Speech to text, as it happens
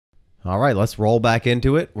All right, let's roll back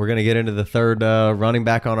into it. We're going to get into the third running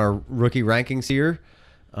back on our rookie rankings here.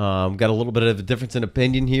 Got a little bit of a difference in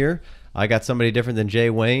opinion here. I got somebody different than Jay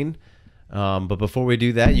Wayne. But before we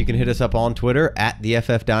do that, you can hit us up on Twitter at the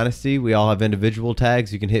FF Dynasty. We all have individual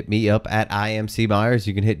tags. You can hit me up at IMC Myers.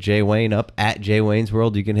 You can hit Jay Wayne up at Jay Wayne's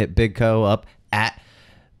World. You can hit Big Co up at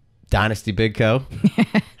Dynasty Big Co.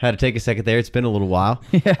 Had to take a second there. It's been a little while.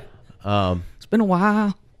 Yeah. It's been a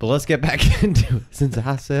while. But let's get back into it since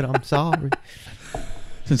I said I'm sorry.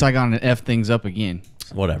 Since I got to F things up again.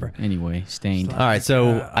 Whatever. Anyway, stained. All right,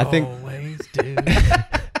 so I think... Always do.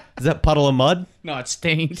 Is that Puddle of Mud? No, it's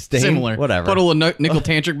stained. Stained? Similar. Whatever. Puddle of nickel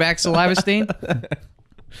tantric back saliva stain.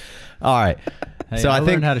 All right. Hey, So I I learned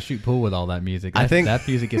think... how to shoot pool with all that music. I think- that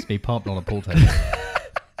music gets me pumped on a pool table.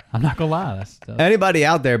 I'm not gonna lie. That's Anybody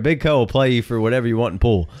out there, Big Co will play you for whatever you want in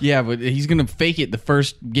pool. Yeah, but he's gonna fake it the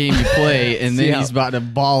first game you play, and See then how- he's about to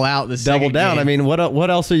ball out the Double second down. game. I mean, what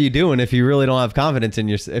else are you doing if you really don't have confidence in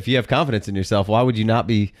your? If you have confidence in yourself, why would you not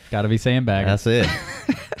be? gotta be sandbagging. That's it.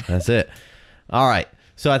 That's it. All right.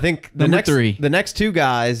 So I think the Number 3. the next two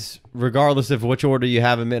guys, regardless of which order you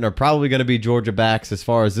have them in, are probably going to be Georgia backs as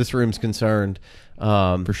far as this room's concerned.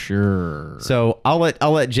 for sure. So I'll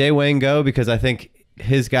let Jay Wayne go because I think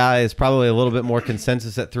his guy is probably a little bit more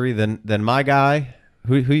consensus at 3 than my guy.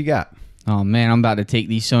 Who you got? Oh man, I'm about to take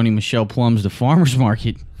these Sony Michel plums to farmers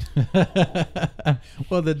market.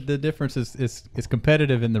 Well, the difference is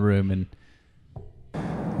competitive in the room, and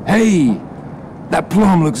Hey, that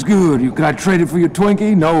plum looks good. Can I trade it for your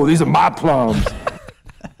Twinkie? No, these are my plums.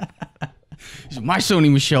 These are my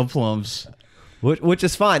Sony Michel plums. Which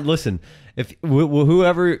is fine. Listen, if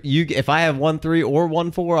whoever you, if I have 1-3 or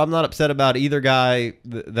 1-4, I'm not upset about either guy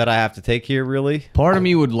that I have to take here. Really, Part of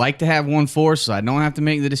me would like to have 1-4, so I don't have to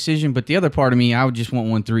make the decision. But the other part of me, I would just want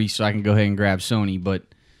 1-3, so I can go ahead and grab Sony. But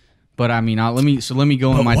I mean, let me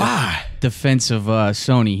go in my defense of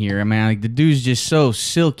Sony here. I mean, like, the dude's just so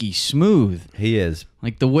silky smooth. he is.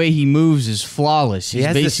 Like, the way he moves is flawless. He's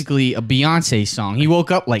has this- basically a Beyonce song. He woke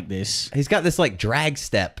up like this. He's got this like drag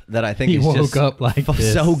step that I think he is woke just up like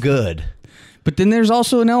this. so good. But then there's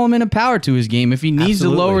also an element of power to his game. If he needs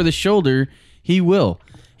Absolutely. to lower the shoulder, he will.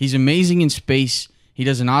 He's amazing in space. He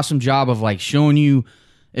does an awesome job of like showing you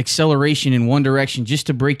acceleration in one direction just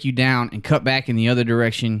to break you down and cut back in the other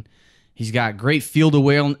direction. He's got great field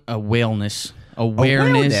awareness.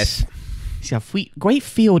 He's got great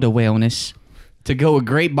field awareness to go with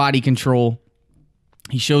great body control.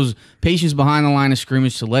 He shows patience behind the line of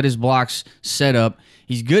scrimmage to let his blocks set up.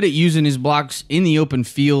 He's good at using his blocks in the open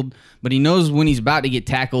field, but he knows when he's about to get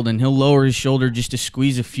tackled, and he'll lower his shoulder just to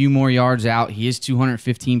squeeze a few more yards out. He is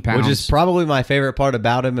 215 pounds. Which is probably my favorite part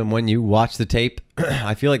about him. And when you watch the tape,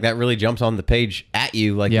 I feel like that really jumps on the page at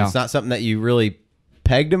you. Like Yeah. it's not something that you really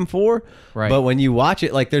pegged him for. Right. But when you watch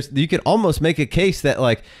it, like you could almost make a case that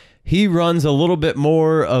like he runs a little bit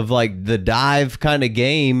more of like the dive kind of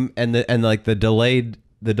game and the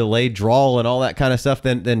delayed draw and all that kind of stuff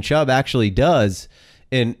than Chubb actually does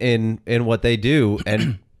in what they do.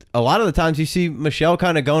 And a lot of the times you see Michel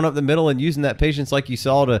kind of going up the middle and using that patience like you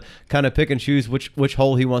saw to kind of pick and choose which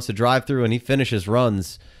hole he wants to drive through, and he finishes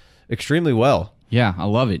runs extremely well. Yeah, I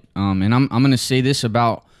love it. And I'm going to say this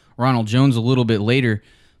about Ronald Jones a little bit later,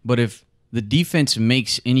 but if the defense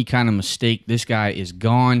makes any kind of mistake, this guy is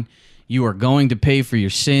gone. You are going to pay for your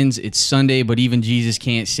sins. It's Sunday, but even Jesus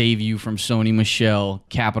can't save you from Sony Michel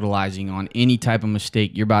capitalizing on any type of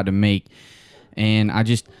mistake you're about to make. And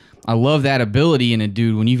I love that ability in a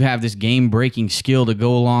dude when you have this game-breaking skill to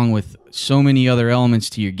go along with so many other elements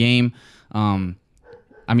to your game.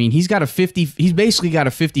 I mean, he's basically got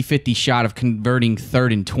a 50-50 shot of converting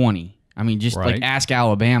 3rd and 20. I mean, just like ask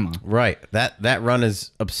Alabama. Right. That run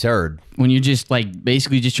is absurd. When you're just like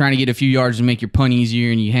basically just trying to get a few yards to make your punt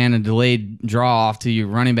easier, and you hand a delayed draw off to your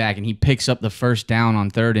running back, and he picks up the first down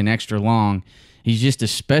on 3rd and extra long. He's just a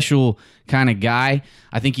special kind of guy.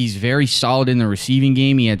 I think he's very solid in the receiving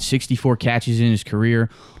game. He had 64 catches in his career.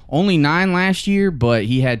 Only 9 last year, but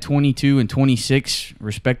he had 22 and 26,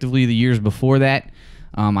 respectively, the years before that.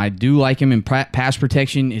 I do like him in pass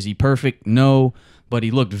protection. Is he perfect? No. But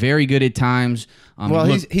he looked very good at times. Well,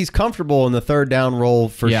 he's comfortable in the 3rd down role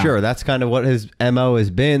for sure. That's kind of what his MO has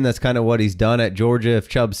been. That's kind of what he's done at Georgia if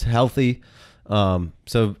Chubb's healthy.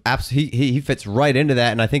 So he fits right into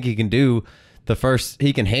that, and I think he can do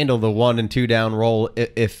he can handle the 1 and 2 down role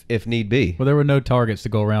if need be. Well, there were no targets to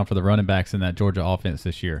go around for the running backs in that Georgia offense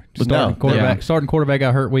this year. Starting quarterback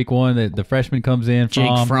got hurt week 1. The freshman comes in,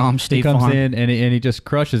 Jake Fromm, he comes in and he just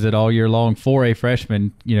crushes it all year long for a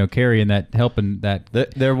freshman. Carrying that, helping that.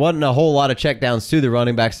 There wasn't a whole lot of checkdowns to the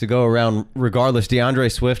running backs to go around. Regardless,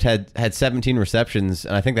 DeAndre Swift had 17 receptions,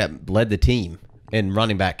 and I think that led the team in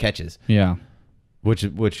running back catches. Yeah.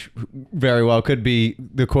 Which very well could be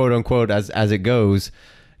the quote unquote as it goes,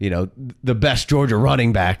 the best Georgia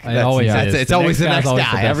running back. It's always the next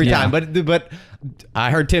guy every time. But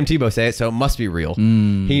I heard Tim Tebow say it, so it must be real.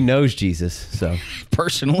 He knows Jesus. So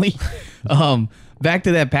personally, back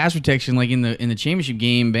to that pass protection, like in the championship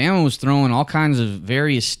game, Bama was throwing all kinds of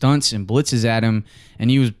various stunts and blitzes at him,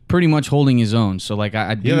 and he was pretty much holding his own. So like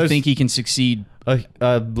I do think he can succeed.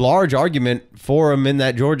 A large argument for him in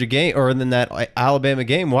that Georgia game or in that Alabama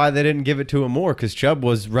game why they didn't give it to him more, because Chubb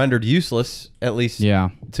was rendered useless, at least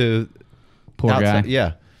to poor outside.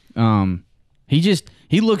 guy.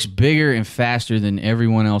 He looks bigger and faster than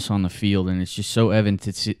everyone else on the field, and it's just so evident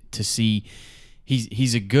to see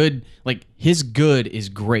he's a good, like his good is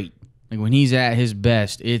great. Like when he's at his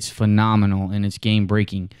best, it's phenomenal and it's game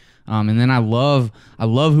breaking. And then I love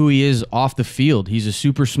who he is off the field. He's a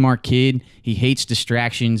super smart kid. He hates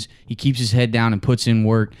distractions. He keeps his head down and puts in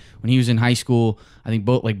work. When he was in high school, I think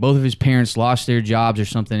both of his parents lost their jobs or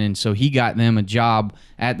something, and so he got them a job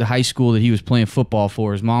at the high school that he was playing football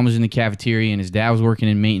for. His mom was in the cafeteria and his dad was working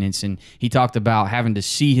in maintenance, and he talked about having to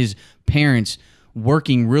see his parents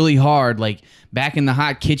working really hard, like back in the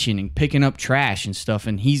hot kitchen and picking up trash and stuff,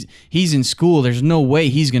 and he's in school. There's no way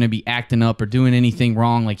he's going to be acting up or doing anything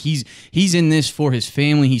wrong. Like he's in this for his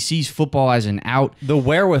family. He sees football as an out. The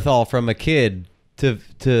wherewithal from a kid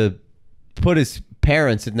to put his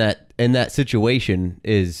parents in that situation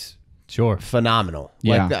is phenomenal.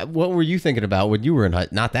 Yeah. Like what were you thinking about when you were in high?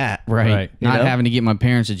 Not that. Right. Not having to get my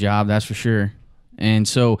parents a job, that's for sure. And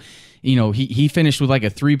so he finished with like a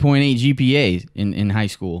 3.8 GPA in high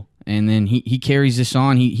school, and then he carries this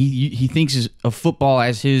on. He thinks of football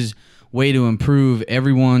as his way to improve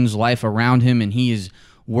everyone's life around him, and he is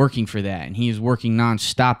working for that, and he is working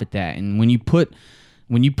nonstop at that. And when you put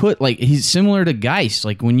like, he's similar to Geis,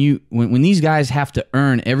 like when these guys have to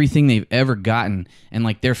earn everything they've ever gotten, and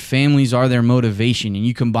like their families are their motivation, and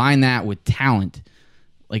you combine that with talent,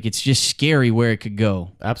 like it's just scary where it could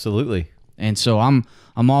go. Absolutely. And so I'm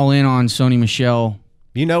all in on Sony Michel.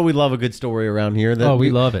 We love a good story around here. We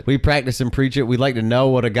love it. We practice and preach it. We like to know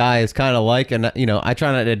what a guy is kind of like, and I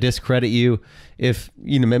try not to discredit you if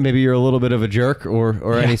maybe you're a little bit of a jerk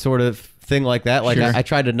or any sort of thing like that. Like sure. I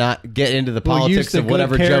try to not get into the politics of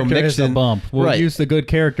whatever Joe Mixon. We'll use the good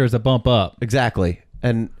character as a bump up. Exactly,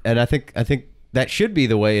 and I think that should be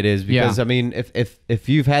the way it is, because I mean, if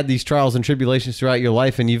you've had these trials and tribulations throughout your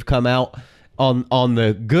life and you've come out on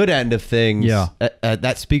the good end of things,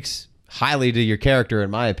 that speaks highly to your character,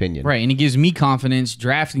 in my opinion. Right, and it gives me confidence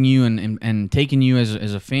drafting you and taking you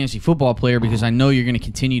as a fantasy football player, because I know you're going to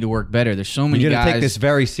continue to work better. There's so many guys. You're going to take this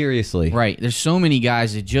very seriously. Right, there's so many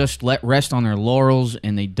guys that just rest on their laurels,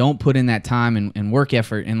 and they don't put in that time and work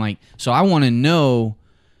effort. And like, so I want to know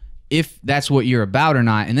if that's what you're about or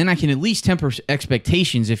not, and then I can at least temper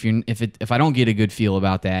expectations if I don't get a good feel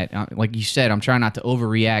about that. Like you said, I'm trying not to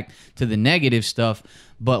overreact to the negative stuff,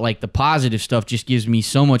 but like the positive stuff just gives me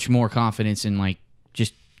so much more confidence and like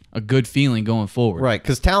just a good feeling going forward. Right,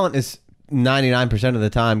 because talent is 99% of the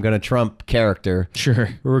time going to trump character. Sure.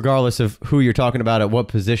 Regardless of who you're talking about at what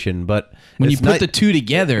position, but when you put the two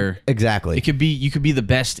together, exactly, you could be the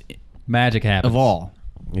best magic happens of all.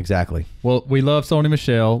 Exactly. Well, we love Sony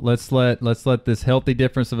Michel. Let's let this healthy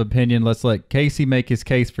difference of opinion. Let's let Casey make his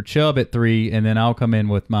case for Chubb at 3, and then I'll come in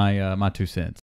with my 2 cents.